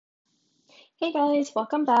Hey guys,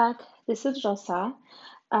 welcome back. This is Rosa.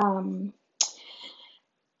 Um,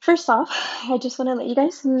 First off, I just want to let you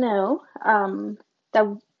guys know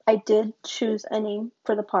that I did choose a name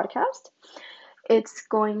for the podcast. It's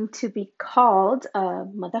going to be called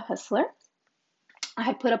Mother Hustler. I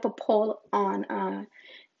had put up a poll on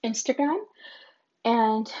Instagram,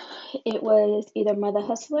 and it was either Mother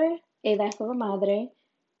Hustler, A Life of a Madre,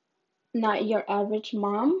 Not Your Average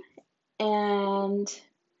Mom, and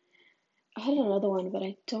I had another one, but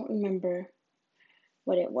I don't remember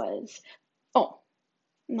what it was. Oh,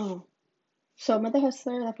 no. So, Mother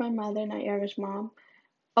Hustler, Left My Mother, Not Your Average Mom.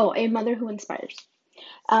 Oh, A Mother Who Inspires.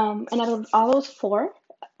 And out of all those four,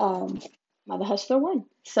 um, Mother Hustler won.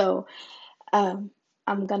 So, um,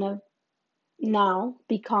 I'm gonna now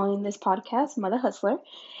be calling this podcast Mother Hustler.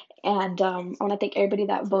 And I want to thank everybody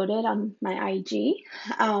that voted on my IG.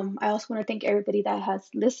 I also want to thank everybody that has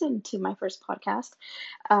listened to my first podcast.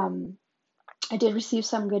 Um, I did receive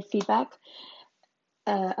some good feedback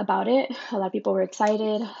about it. A lot of people were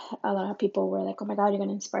excited. A lot of people were like, "Oh my God, you're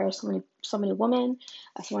gonna inspire so many women,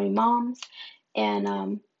 so many moms."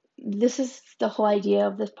 And this is the whole idea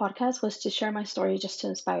of this podcast was to share my story, just to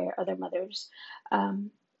inspire other mothers,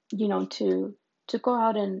 um, to go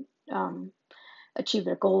out and achieve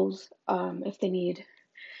their goals. If they need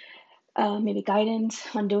maybe guidance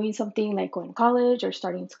on doing something like going to college or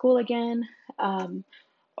starting school again, um,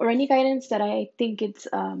 or any guidance that I think it's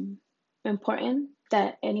important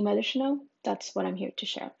that any mother should know, that's what I'm here to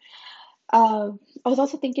share. I was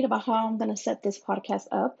also thinking about how I'm gonna set this podcast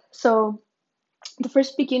up. So the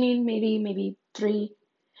first beginning, maybe three,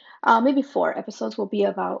 maybe four episodes will be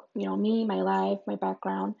about me, my life, my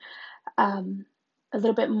background, um, a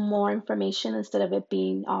little bit more information instead of it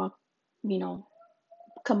being all you know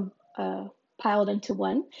com piled into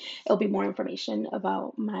one. It'll be more information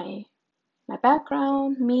about my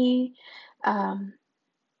background, me, um,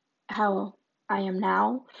 how I am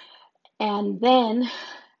now, and then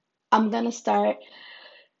I'm gonna start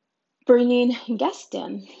bringing guests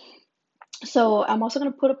in. So I'm also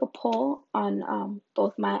gonna put up a poll on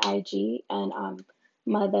both my IG and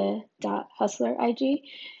mother.hustler IG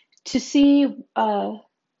to see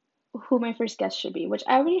who my first guest should be, which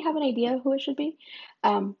I already have an idea who it should be,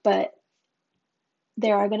 but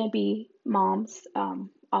there are gonna be moms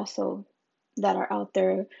also that are out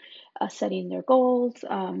there setting their goals.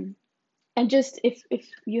 And just if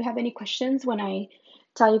you have any questions when I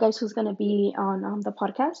tell you guys who's going to be on the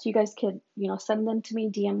podcast, you guys could send them to me,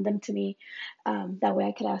 DM them to me. That way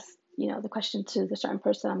I could ask the question to the certain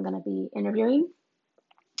person I'm going to be interviewing.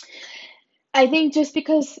 I think just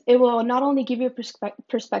because it will not only give you a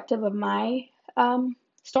perspective of my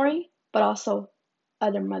story, but also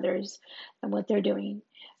other mothers and what they're doing.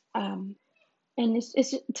 Um, and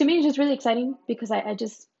it's to me it's just really exciting because I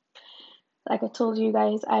just like I told you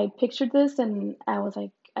guys, I pictured this and I was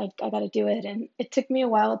like, I gotta do it. And it took me a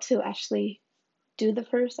while to actually do the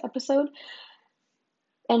first episode.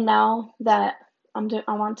 And now that I'm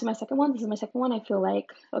on to my second one, this is my second one, I feel like,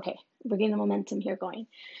 okay, we're getting the momentum here going.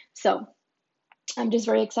 So I'm just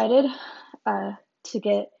very excited uh, to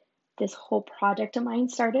get this whole project of mine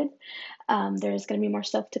started. There's gonna be more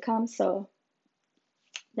stuff to come. So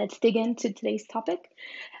let's dig into today's topic.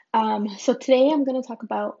 So today I'm going to talk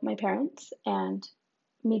about my parents and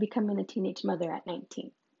me becoming a teenage mother at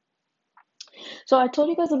 19. So I told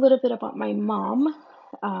you guys a little bit about my mom,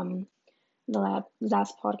 in the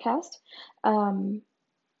last podcast. Um,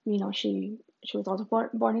 she was also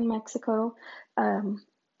born in Mexico. Um,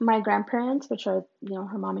 my grandparents, which are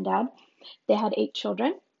her mom and dad, they had 8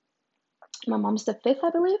 children. My mom's the fifth, I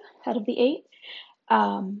believe, out of the 8.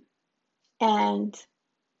 Um, and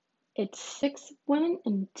it's 6 women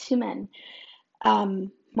and 2 men.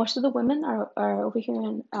 Most of the women are over here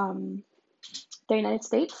in the United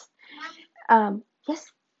States.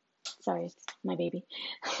 Yes, sorry, it's my baby.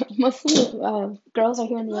 Most of the girls are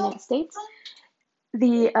here in the United States.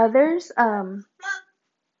 The others,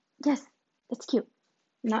 yes, it's cute.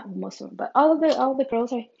 Not most of them, but all the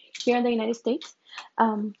girls are here in the United States.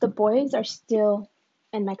 The boys are still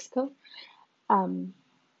in Mexico. Um,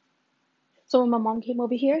 so when my mom came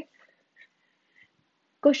over here,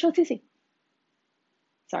 go show Sissy.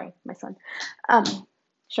 Sorry, my son. Um,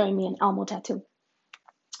 Showing me an Elmo tattoo.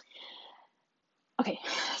 Okay,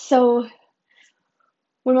 so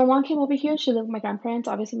when my mom came over here, she lived with my grandparents.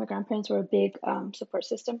 Obviously, my grandparents were a big support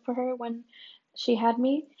system for her when she had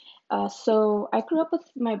me. So I grew up with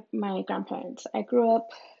my grandparents. I grew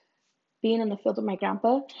up being in the field with my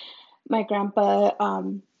grandpa. My grandpa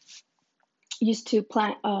used to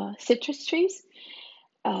plant citrus trees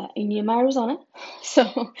in Yuma, Arizona.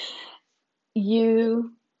 So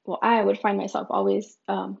you well, I would find myself always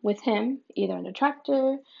with him, either in a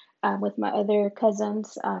tractor, with my other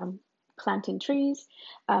cousins, planting trees.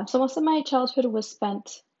 So most of my childhood was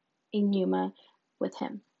spent in Yuma with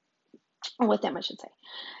him, or with them, I should say.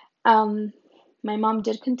 Um, my mom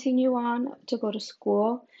did continue on to go to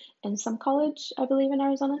school in some college, I believe, in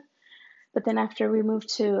Arizona. But then after we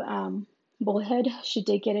moved to Bullhead, she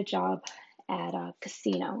did get a job at a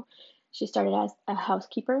casino. She started as a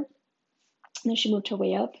housekeeper, and then she moved her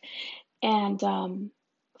way up. And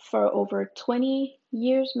for over 20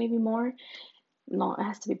 years, maybe more, no, it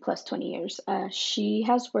has to be plus 20 years, she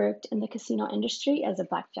has worked in the casino industry as a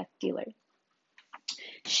blackjack dealer.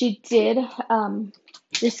 She did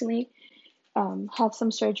recently have some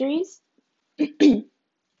surgeries,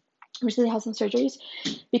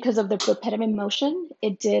 because of the repetitive motion.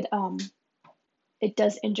 It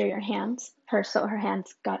does injure your hands. Her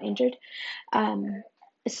hands got injured. Um,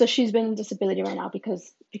 so she's been in disability right now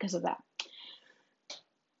because of that.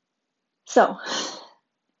 So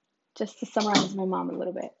just to summarize my mom a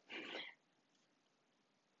little bit,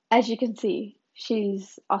 as you can see,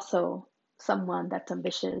 she's also someone that's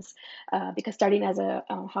ambitious, because starting as a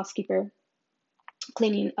housekeeper,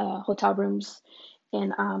 cleaning hotel rooms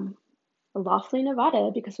in Laughlin,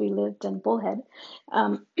 Nevada, because we lived in Bullhead,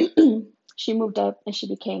 um, she moved up and she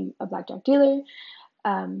became a blackjack dealer.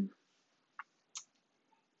 Um,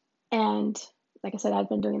 and like I said, I've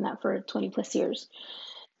been doing that for 20 plus years.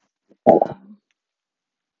 Um,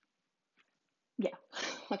 yeah.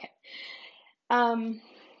 Okay. Um,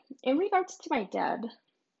 in regards to my dad,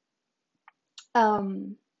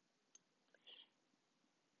 um,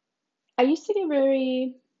 I used to get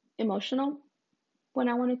very emotional when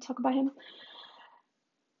I wanted to talk about him,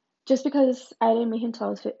 just because I didn't meet him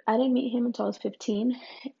until I was 15,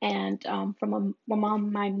 and from what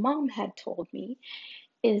my mom had told me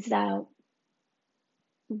is that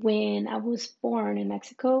when I was born in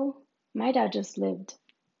Mexico, my dad just lived,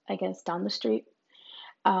 I guess, down the street.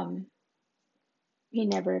 Um, he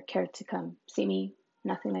never cared to come see me,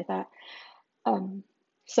 nothing like that. Um,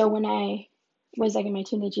 so when I was like in my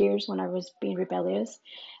teenage years, when I was being rebellious,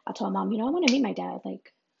 I told mom, I want to meet my dad.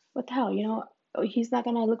 Like, what the hell, Oh, he's not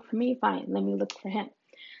gonna look for me. Fine, let me look for him.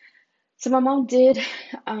 So my mom did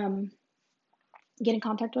um, get in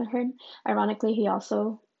contact with him. Ironically, he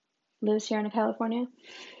also lives here in California.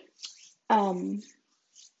 Um,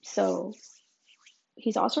 so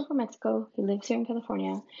he's also from Mexico. He lives here in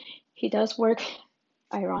California. He does work,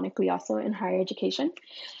 ironically, also in higher education.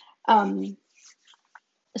 Um,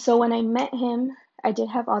 so when I met him, I did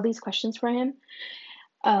have all these questions for him,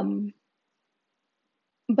 um,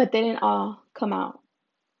 but they didn't all come out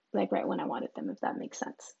like right when I wanted them, if that makes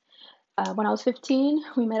sense. When I was 15,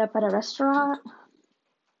 we met up at a restaurant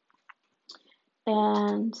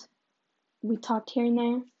and we talked here and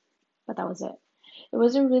there, but that was it. It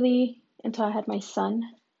wasn't really until I had my son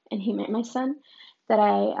and he met my son that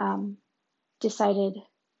I decided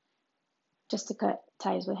just to cut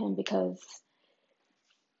ties with him, because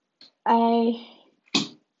I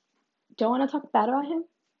don't want to talk bad about him,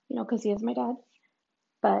 because he is my dad,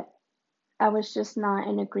 but I was just not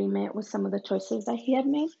in agreement with some of the choices that he had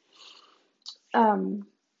made. Um,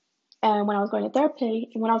 and when I was going to therapy,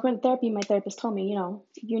 my therapist told me,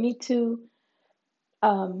 you need to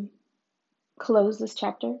um, close this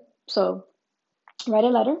chapter. So write a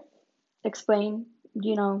letter, explain,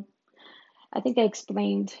 you know, I think I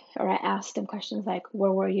explained, or I asked him questions like,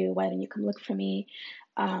 where were you? Why didn't you come look for me?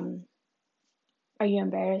 Um, are you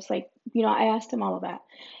embarrassed? Like, I asked him all of that.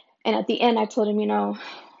 And at the end, I told him,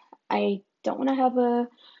 I don't want to have a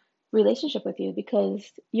relationship with you because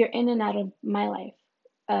you're in and out of my life.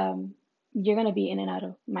 Um, you're going to be in and out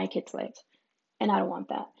of my kids' lives. And I don't want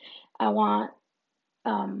that. I want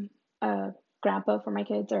um, a grandpa for my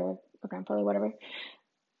kids, or a grandfather, whatever,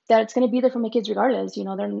 that's going to be there for my kids regardless.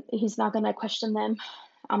 He's not going to question them.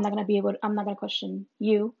 I'm not going to question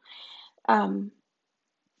you. Um,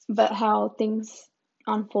 but how things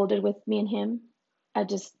unfolded with me and him, I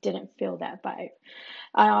just didn't feel that vibe.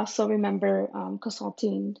 I also remember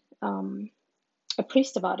consulting a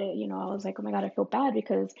priest about it. I was like, oh my God, I feel bad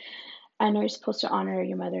because I know you're supposed to honor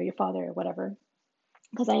your mother, your father, or whatever.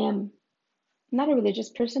 Because I am not a religious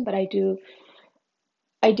person, but I do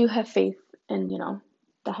have faith in,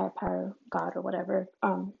 the higher power, God or whatever.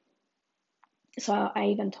 So I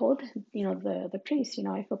even told, the priest,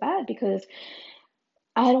 I feel bad because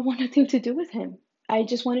I don't want nothing to do with him. I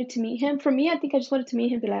just wanted to meet him. For me, I think I just wanted to meet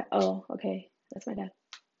him and be like, oh, okay, that's my dad.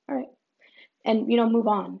 All right. And, move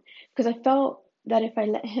on. Because I felt that if I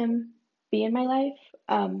let him be in my life,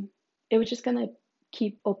 it was just going to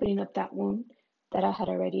keep opening up that wound that I had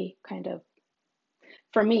already kind of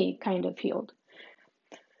for me, kind of healed.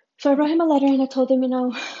 So I wrote him a letter and I told him,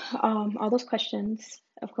 all those questions.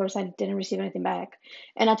 Of course, I didn't receive anything back.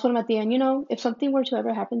 And I told him at the end, if something were to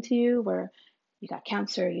ever happen to you where you got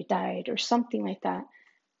cancer, you died, or something like that,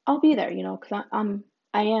 I'll be there, because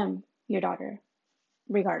I am your daughter,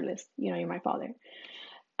 regardless. You're my father.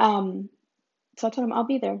 Um, so I told him, I'll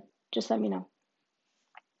be there. Just let me know.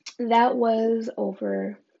 That was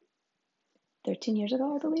over 13 years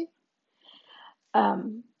ago, I believe.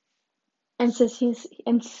 Um, and since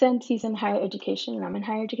he's in higher education and I'm in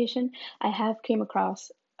higher education, I have came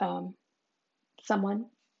across um, someone,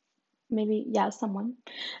 maybe, yeah, someone.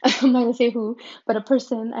 I'm not gonna say who, but a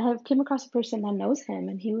person. I have came across a person that knows him,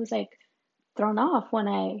 and he was like thrown off when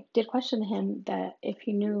I did question him that if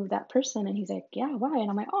he knew that person, and he's like, yeah, why? And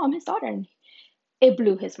I'm like, oh, I'm his daughter, and it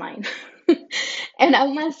blew his mind. And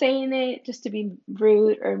I'm not saying it just to be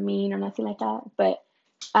rude or mean or nothing like that, but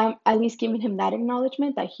I'm at least giving him that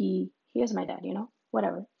acknowledgement that he is my dad,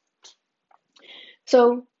 whatever.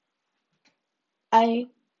 So I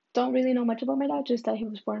don't really know much about my dad, just that he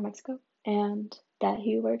was born in Mexico and that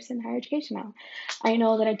he works in higher education now. I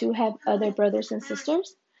know that I do have other brothers and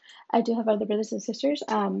sisters. I do have other brothers and sisters.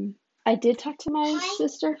 I did talk to my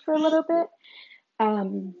sister for a little bit,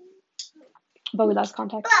 um, but we lost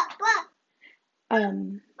contact.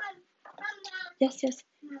 Um, yes, yes.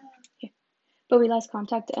 Here. But we lost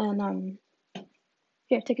contact, and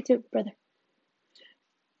here, take it to brother.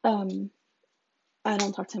 Um, I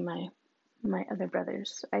don't talk to my other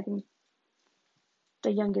brothers. I think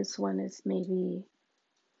the youngest one is maybe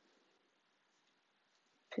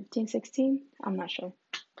 15, 16. I'm not sure.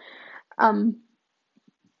 Um,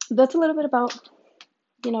 that's a little bit about,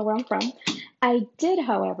 where I'm from. I did,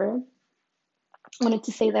 however, wanted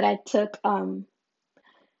to say that I took an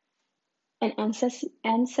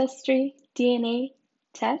ancestry DNA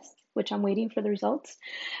test, which I'm waiting for the results.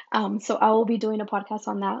 So I will be doing a podcast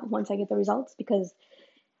on that once I get the results because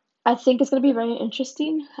I think it's going to be very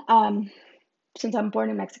interesting. Since I'm born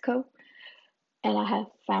in Mexico and I have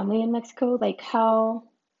family in Mexico, like how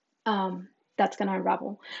that's going to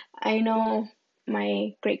unravel. I know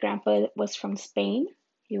my great grandpa was from Spain.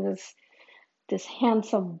 He was this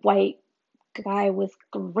handsome white guy with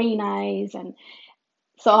green eyes, and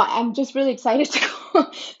so I'm just really excited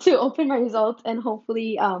to to open my results, and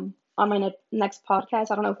hopefully on my next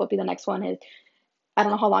podcast. I don't know if it'll be the next one. I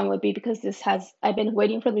don't know how long it would be because I've been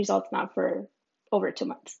waiting for the results now for over 2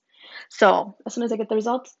 months. So as soon as I get the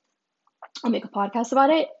results, I'll make a podcast about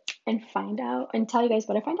it and find out and tell you guys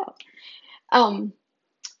what I find out. Um,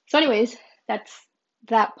 so anyways, that's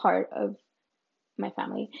that part of my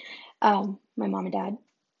family. My mom and dad.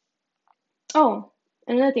 Oh,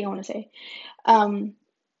 another thing I want to say. Um,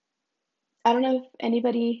 I don't know if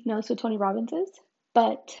anybody knows who Tony Robbins is,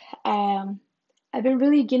 but I've been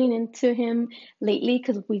really getting into him lately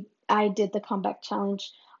because I did the comeback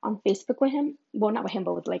challenge on Facebook with him. Well, not with him,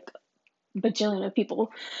 but with like bajillion of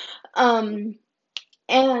people. Um,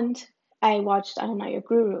 and I watched I Am Not Your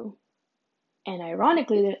Guru, and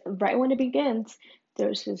ironically, right when it begins,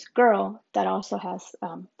 there's this girl that also has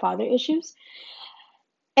father issues,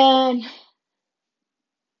 and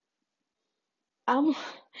I'm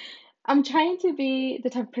I'm trying to be the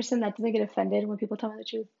type of person that doesn't get offended when people tell me the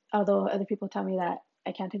truth, although other people tell me that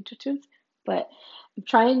I can't tell the truth. But I'm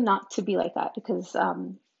trying not to be like that because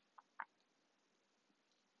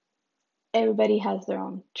everybody has their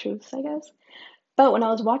own truths, I guess. But when I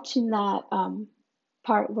was watching that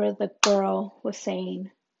part where the girl was saying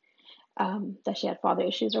that she had father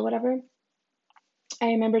issues or whatever, I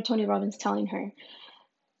remember Tony Robbins telling her,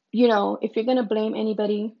 if you're going to blame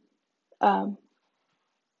anybody um,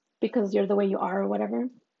 because you're the way you are or whatever,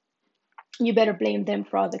 you better blame them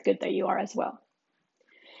for all the good that you are as well.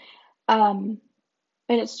 Um,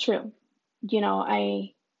 and it's true.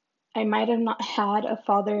 I might have not had a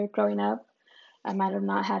father growing up. I might have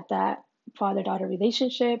not had that father-daughter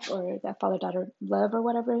relationship or that father-daughter love or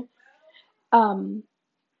whatever. Um,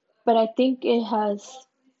 but I think it has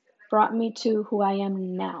brought me to who I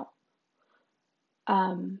am now.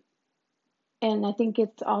 Um, and I think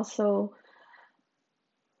it's also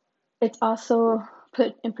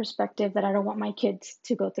put in perspective that I don't want my kids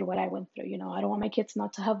to go through what I went through. I don't want my kids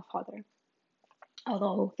not to have a father,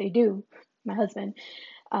 although they do. My husband,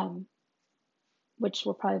 um, which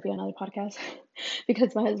will probably be another podcast,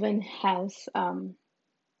 because my husband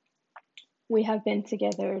we have been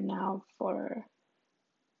together now for,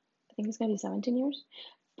 I think it's gonna be 17 years,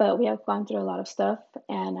 but we have gone through a lot of stuff,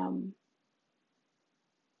 and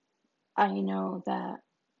I know that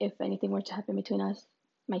if anything were to happen between us,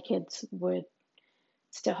 my kids would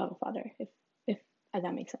still have a father, if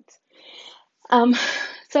that makes sense. Um,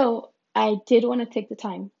 so I did want to take the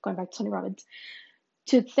time, going back to Tony Robbins,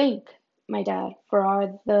 to thank my dad for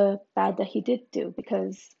all the bad that he did do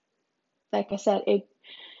because, like I said, it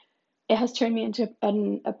has turned me into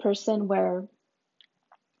a person where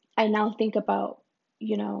I now think about,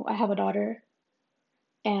 I have a daughter,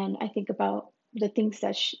 and I think about the things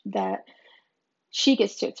that she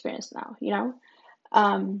gets to experience now.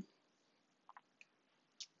 Um,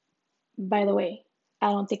 by the way,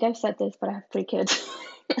 I don't think I've said this, but I have three kids.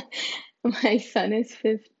 My son is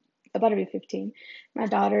about to be 15. My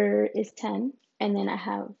daughter is 10, and then I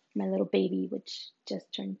have my little baby, which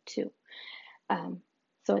just turned 2. Um,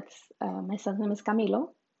 so it's my son's name is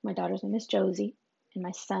Camilo, my daughter's name is Josie, and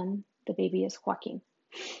my son, the baby, is Joaquin.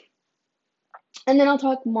 And then I'll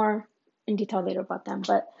talk more in detail later about them.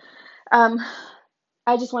 But um,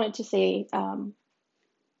 I just wanted to say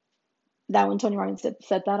that when Tony Robbins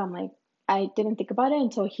said that, I'm like, I didn't think about it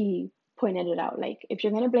until he pointed it out. Like, if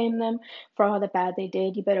you're gonna blame them for all the bad they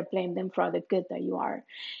did, you better blame them for all the good that you are.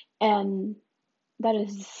 And that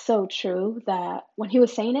is so true that when he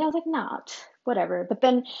was saying it, I was like, nah, whatever. But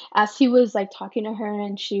then as he was like talking to her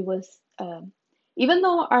and she was, even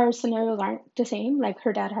though our scenarios aren't the same, like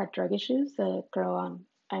her dad had drug issues, the girl on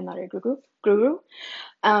I'm Not a Guru,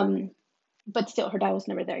 um, but still her dad was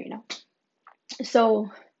never there. So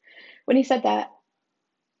when he said that,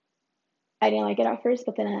 I didn't like it at first,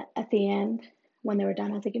 but then at the end, when they were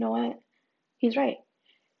done, I was like, you know what? He's right.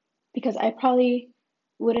 Because I probably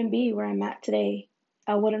wouldn't be where I'm at today.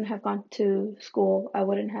 I wouldn't have gone to school. I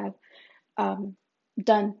wouldn't have um,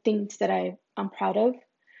 done things that I'm proud of.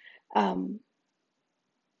 Um,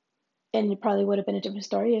 and it probably would have been a different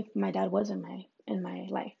story if my dad was in my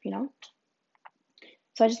life.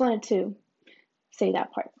 So I just wanted to say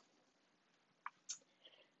that part.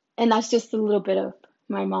 And that's just a little bit of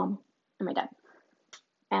my mom and my dad.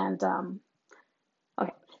 And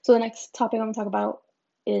okay, so the next topic I'm gonna talk about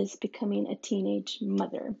is becoming a teenage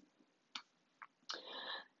mother.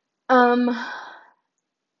 Um,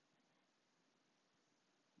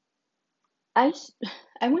 I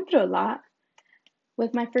I went through a lot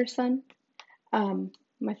with my first son, um,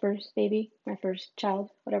 my first baby, my first child,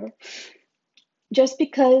 whatever. Just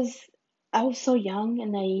because I was so young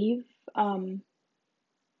and naive, um,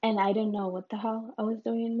 and I didn't know what the hell I was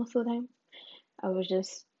doing most of the time. I was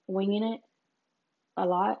just winging it a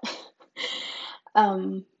lot.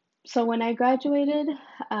 um, so when I graduated,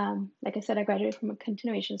 like I said, I graduated from a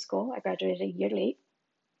continuation school. I graduated a year late.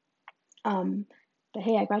 Um, but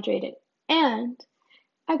hey, I graduated, and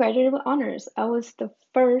I graduated with honors. I was the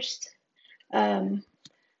first, um,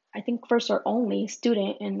 I think first or only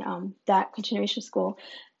student in that continuation school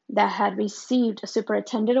that had received a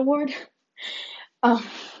superintendent award. Um,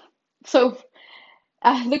 so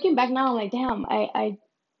looking back now, I'm like, damn, I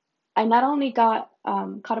not only got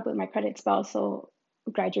caught up with my credits, but also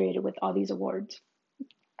graduated with all these awards,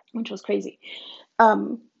 which was crazy.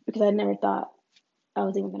 Because I never thought I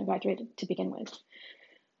was even going to graduate to begin with.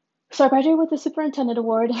 So I graduated with the superintendent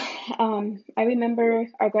award. I remember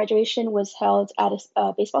our graduation was held at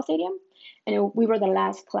a baseball stadium, and we were the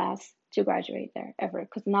last class to graduate there ever.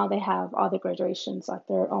 Because now they have all the graduations at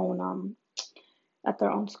their own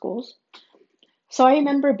schools. So I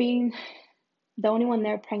remember being the only one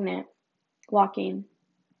there pregnant, walking,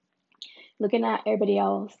 looking at everybody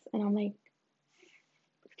else, and I'm like,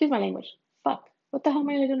 excuse my language, fuck, what the hell am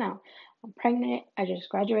I gonna do now? I'm pregnant. I just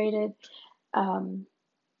graduated. Um,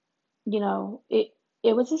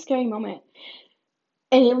 it was a scary moment.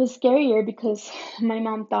 And it was scarier because my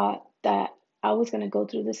mom thought that I was going to go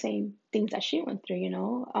through the same things that she went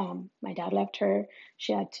through. My dad left her.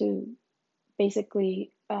 She had to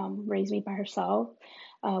basically raise me by herself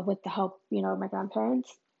with the help, of my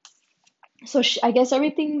grandparents. So I guess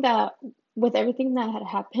with everything that had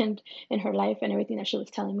happened in her life and everything that she was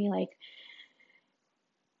telling me, like,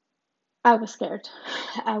 I was scared.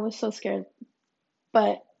 I was so scared.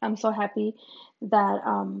 But I'm so happy that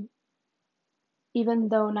even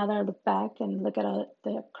though now that I look back and look at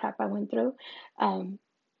the crap I went through, um,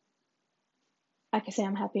 I can say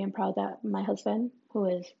I'm happy and proud that my husband, who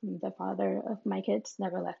is the father of my kids,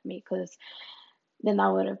 never left me because then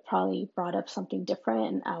that would have probably brought up something different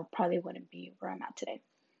and I probably wouldn't be where I'm at today.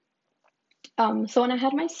 So when I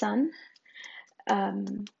had my son,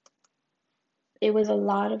 um, it was a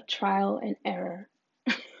lot of trial and error,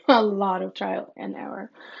 a lot of trial and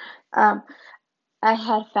error. Um, I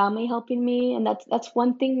had family helping me, and that's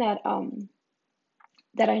one thing that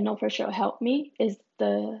I know for sure helped me is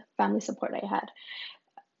the family support I had.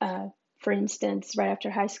 Uh, for instance, right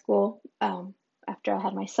after high school, after I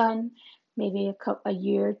had my son, maybe a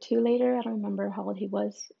year or two later, I don't remember how old he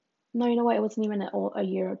was. No, you know what? It wasn't even a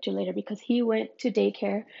year or two later because he went to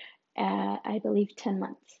daycare at, I believe, 10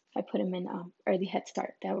 months. I put him in early Head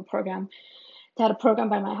Start. They had a program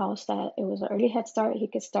by my house that it was an early Head Start. He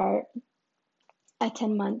could start at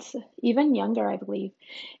 10 months, even younger, I believe.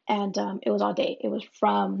 And it was all day. It was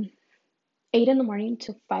from 8 in the morning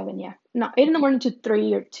to 5 in the afternoon. No, 8 in the morning to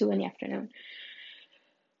 3 or 2 in the afternoon.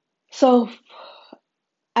 So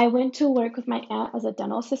I went to work with my aunt as a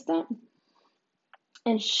dental assistant,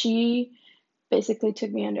 and she basically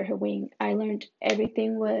took me under her wing. I learned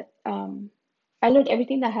everything that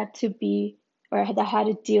had to be or that had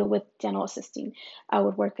to deal with dental assisting. I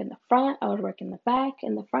would work in the front, I would work in the back.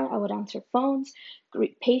 In the front, I would answer phones,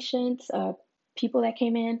 greet patients, people that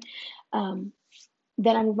came in. Um,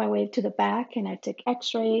 then I moved my way to the back and I took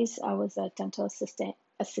x-rays. I was a dental assistant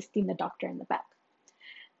assisting the doctor in the back.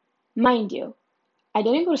 Mind you, I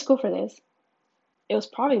didn't go to school for this. It was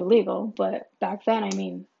probably legal, but back then, I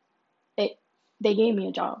mean, it they gave me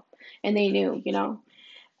a job and they knew, you know.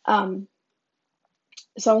 Um,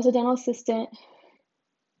 so I was a dental assistant.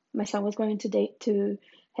 My son was going to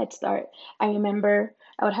Head Start. I remember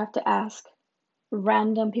I would have to ask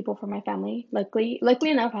random people from my family. Luckily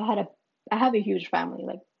enough, I have a huge family,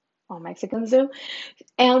 like all Mexicans do,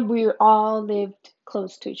 and we all lived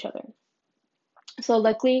close to each other. So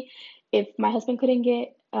luckily, if my husband couldn't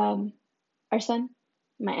get our son,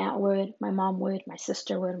 my aunt would, my mom would, my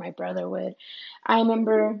sister would, my brother would. I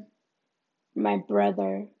remember my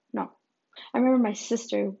brother, no, I remember my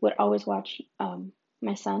sister would always watch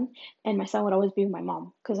my son, and my son would always be with my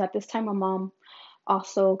mom. Because at this time, my mom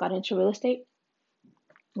also got into real estate,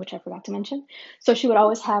 which I forgot to mention. So she would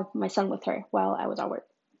always have my son with her while I was at work.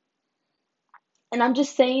 And I'm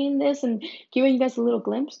just saying this and giving you guys a little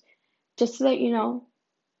glimpse just to let you know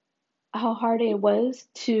how hard it was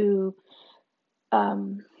to,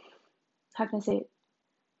 um, how can I say it?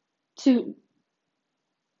 To,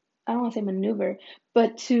 I don't want to say maneuver,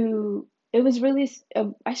 but it was really,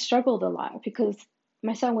 I struggled a lot because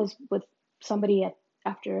my son was with somebody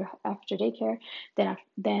after daycare.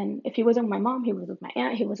 Then if he wasn't with my mom, he was with my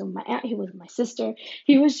aunt. He wasn't with my aunt. He was with my sister.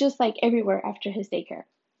 He was just like everywhere after his daycare.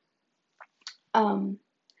 Um,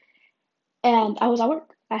 and I was at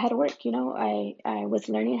work. I had to work. I was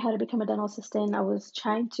learning how to become a dental assistant. I was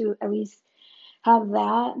trying to at least have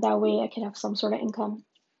that. That way, I could have some sort of income.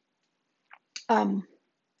 Um,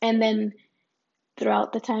 and then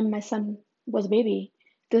throughout the time my son was a baby,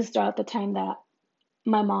 this is throughout the time that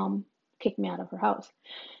my mom kicked me out of her house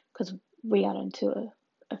because we got into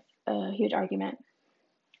a huge argument.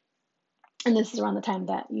 And this is around the time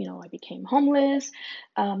that, I became homeless.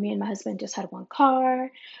 Me and my husband just had one car.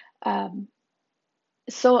 Um,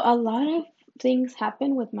 so a lot of things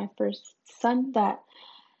happened with my first son that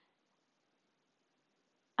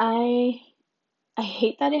I I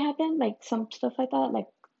hate that it happened, like some stuff like that, like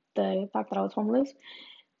the fact that I was homeless.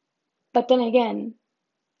 But then again,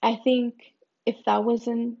 I think if that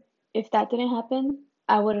wasn't, if that didn't happen,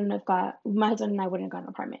 I wouldn't have got, my husband and I wouldn't have got an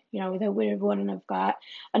apartment. That we wouldn't have got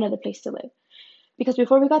another place to live. Because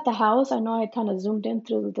before we got the house, I know I kind of zoomed in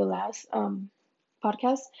through the last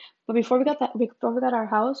podcast, but before we got our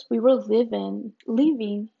house, we were living,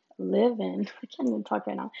 I can't even talk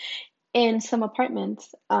right now, in some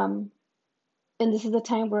apartments. And this is the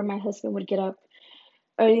time where my husband would get up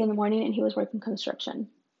early in the morning and he was working construction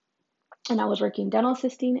and I was working dental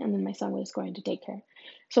assisting, and then my son was going to daycare.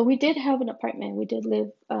 So we did have an apartment. We did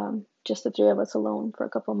live just the three of us alone for a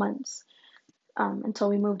couple months until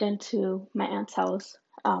we moved into my aunt's house.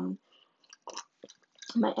 Um,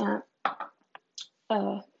 my aunt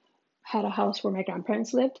uh, had a house where my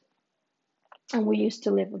grandparents lived, and we used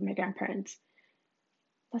to live with my grandparents.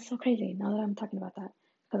 That's so crazy now that I'm talking about that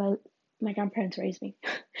because my grandparents raised me.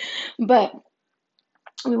 But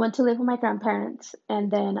we went to live with my grandparents,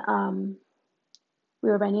 and then we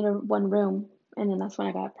were renting one room, and then that's when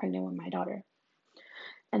I got pregnant with my daughter,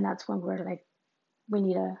 and that's when we're like, we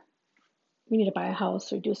need to we need to buy a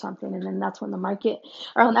house or do something. And then that's when the market,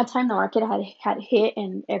 around that time, the market had hit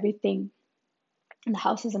and everything, and the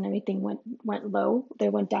houses and everything went low. They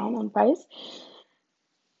went down on price.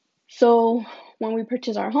 So when we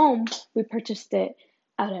purchased our home, we purchased it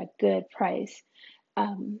at a good price.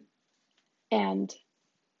 Um, and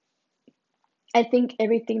I think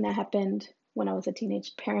everything that happened when I was a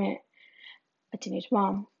teenage parent, a teenage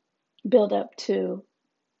mom, build up to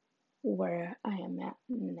where I am at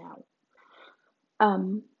now.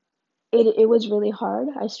 Um, it was really hard.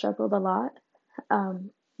 I struggled a lot.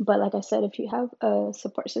 Um, but like I said, if you have a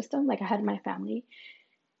support system, like I had my family,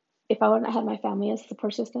 if I wouldn't have had my family as a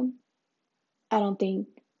support system, I don't think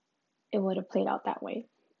it would have played out that way.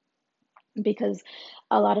 because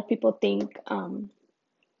a lot of people think,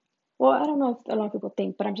 well, I don't know if a lot of people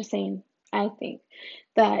think, but I'm just saying, I think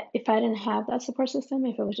that if I didn't have that support system,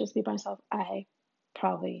 if it was just me by myself, I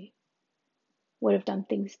probably would have done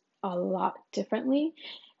things a lot differently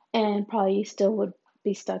and probably still would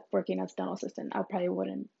be stuck working as a dental assistant. I probably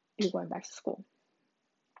wouldn't be going back to school,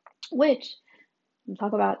 which we'll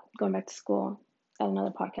talk about going back to school at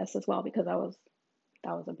another podcast as well, because that was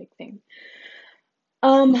a big thing.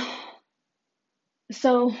 Um,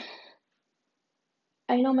 so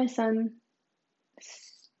I know my son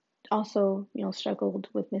also, struggled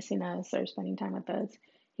with missing us or spending time with us.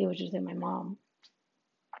 He was just in my mom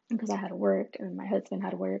because I had to work and my husband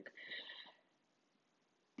had to work.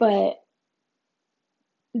 But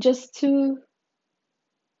just to,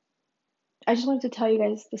 I just wanted to tell you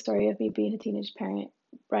guys the story of me being a teenage parent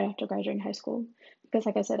right after graduating high school. Because,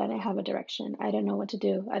 like I said, I didn't have a direction. I didn't know what to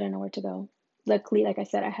do. I didn't know where to go. Luckily, like I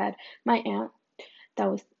said, I had my aunt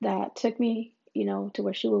that took me, to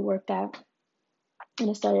where she would work at, and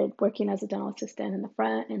I started working as a dental assistant in the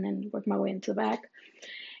front, and then worked my way into the back.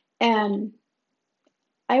 And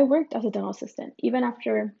I worked as a dental assistant even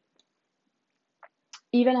after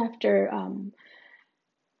when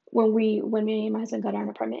me and my husband got our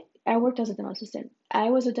apartment. I worked as a dental assistant. I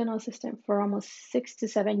was a dental assistant for almost 6 to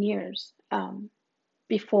 7 years,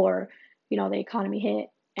 before the economy hit,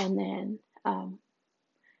 and then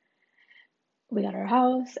we got our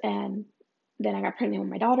house, and then I got pregnant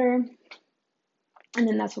with my daughter, and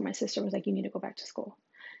then that's when my sister was like, "You need to go back to school."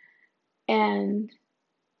 And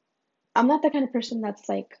I'm not the kind of person that's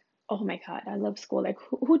like, "Oh my God, I love school." Like,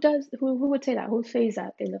 who would say that? Who says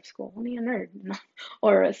that they love school? Only a nerd,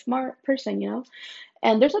 or a smart person.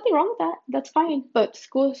 And there's nothing wrong with that. That's fine. But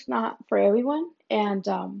school's not for everyone. And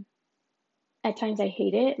at times I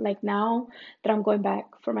hate it. Like now that I'm going back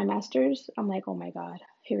for my master's, I'm like, oh my God,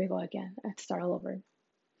 here we go again. I have to start all over.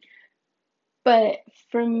 But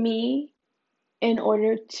for me, in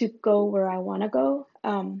order to go where I want to go,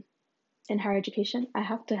 in higher education, I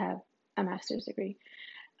have to have a master's degree.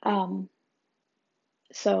 Um,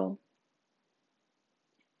 so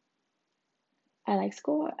I like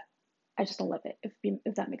school. I just don't love it,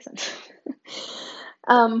 if that makes sense.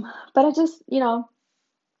 But I just,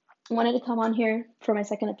 wanted to come on here for my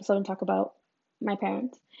second episode and talk about my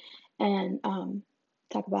parents, and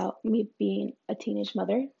talk about me being a teenage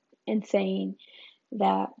mother, and saying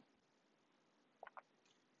that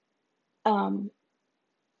um,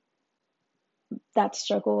 that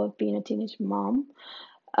struggle of being a teenage mom,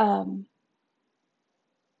 um,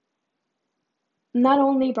 not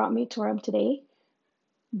only brought me to where I'm today,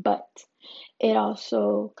 but it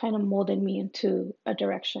also kind of molded me into a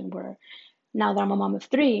direction where now that I'm a mom of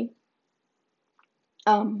three,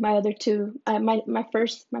 my other two, my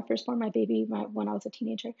firstborn, my baby, when I was a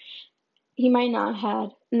teenager, he might not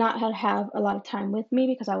have a lot of time with me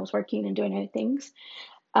because I was working and doing other things.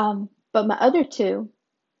 But my other two,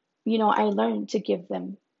 I learned to give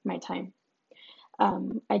them my time.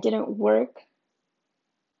 I didn't work.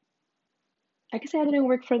 I could say I didn't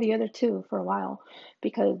work for the other two for a while,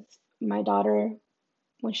 because my daughter,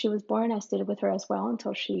 when she was born, I stayed with her as well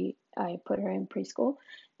until I put her in preschool,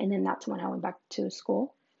 and then that's when I went back to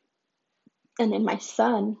school. And then my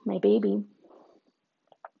son, my baby,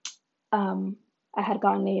 um, I had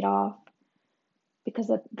gotten laid off because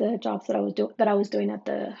of the jobs that I was doing at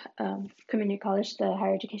the community college, the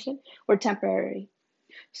higher education, were temporary.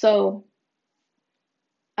 So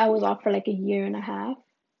I was off for like a year and a half,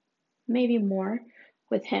 maybe more,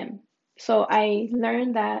 with him. So I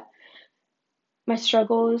learned that my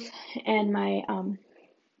struggles and my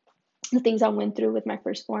the things I went through with my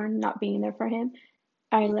firstborn not being there for him,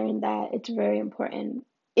 I learned that it's very important,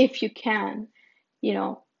 if you can, you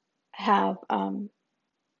know, have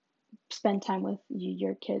spend time with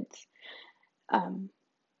your kids, um,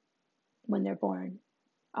 when they're born,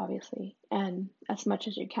 obviously, and as much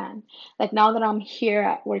as you can. Like now that I'm here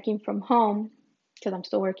at working from home, because I'm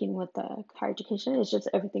still working with the higher education, it's just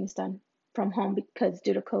everything's done from home because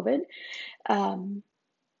due to COVID, um,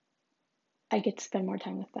 I get to spend more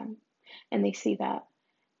time with them, and they see that.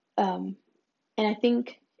 Um, and I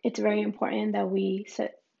think it's very important that we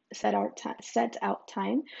set out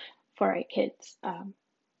time for our kids,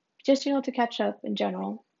 just to catch up in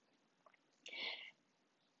general,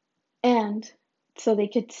 and so they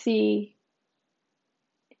could see.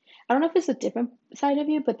 I don't know if it's a different side of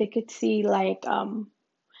you, but they could see like, oh,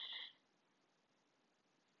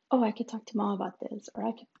 I could talk to mom about this,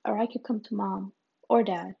 or I could come to mom or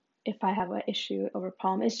dad if I have an issue or a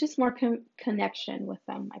problem. It's just more connection with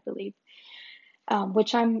them, I believe,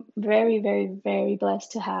 which I'm very, very, very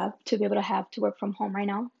blessed to be able to have to work from home right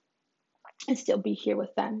now. and still be here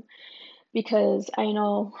with them, because I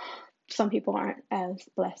know some people aren't as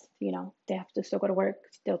blessed. They have to still go to work,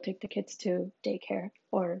 still take the kids to daycare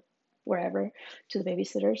or wherever, to the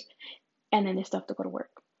babysitters, and then they still have to go to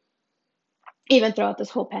work, even throughout this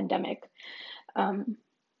whole pandemic, um,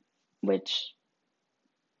 which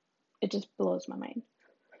it just blows my mind.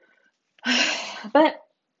 But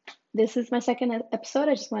this is my second episode.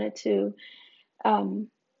 I just wanted to um,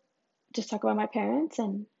 just talk about my parents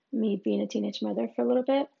and me being a teenage mother for a little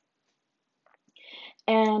bit,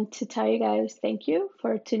 and to tell you guys thank you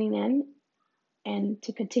for tuning in and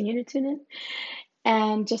to continue to tune in.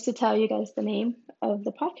 And just to tell you guys the name of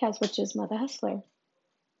the podcast, which is Mother Hustler.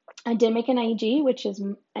 I did make an IG, which is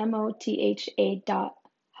MOTHA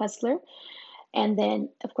 .hustler. And then,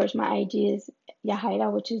 of course, my IG is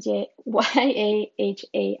Yahaira, which is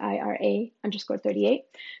YAHAIRA_38.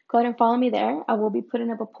 Go ahead and follow me there. I will be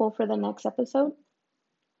putting up a poll for the next episode.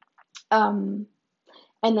 Um,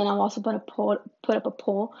 and then I'll also put up a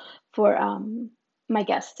poll for my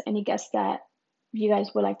guests, any guests that you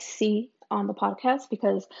guys would like to see on the podcast,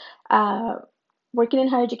 because working in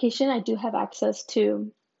higher education, I do have access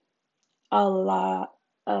to a lot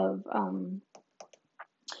of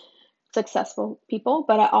successful people,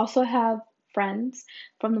 but I also have friends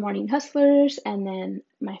from the Morning Hustlers, and then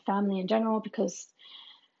my family in general, because,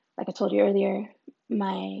 like I told you earlier,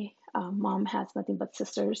 my mom has nothing but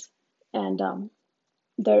sisters, and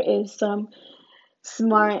there is some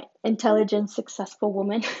smart, intelligent, successful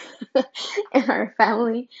women in our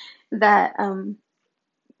family that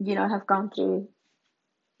have gone through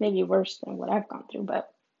maybe worse than what I've gone through,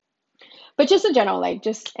 but just in general, like,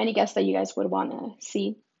 just any guest that you guys would want to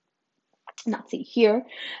see, not see, hear,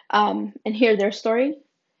 and hear their story,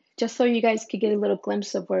 just so you guys could get a little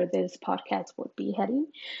glimpse of where this podcast would be heading.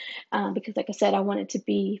 Because, like I said, I want it to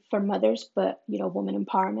be for mothers, but woman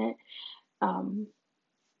empowerment, um,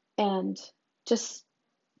 and just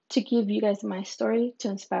to give you guys my story to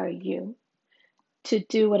inspire you to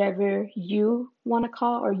do whatever you want to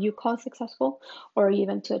call, or you call successful, or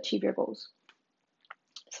even to achieve your goals.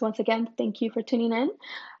 So, once again, thank you for tuning in.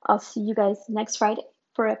 I'll see you guys next Friday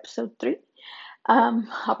for episode 3.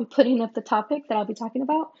 I'll be putting up the topic that I'll be talking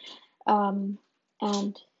about. And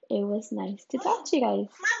it was nice to talk to you guys.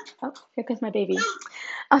 Oh, here comes my baby.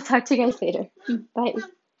 I'll talk to you guys later. Bye.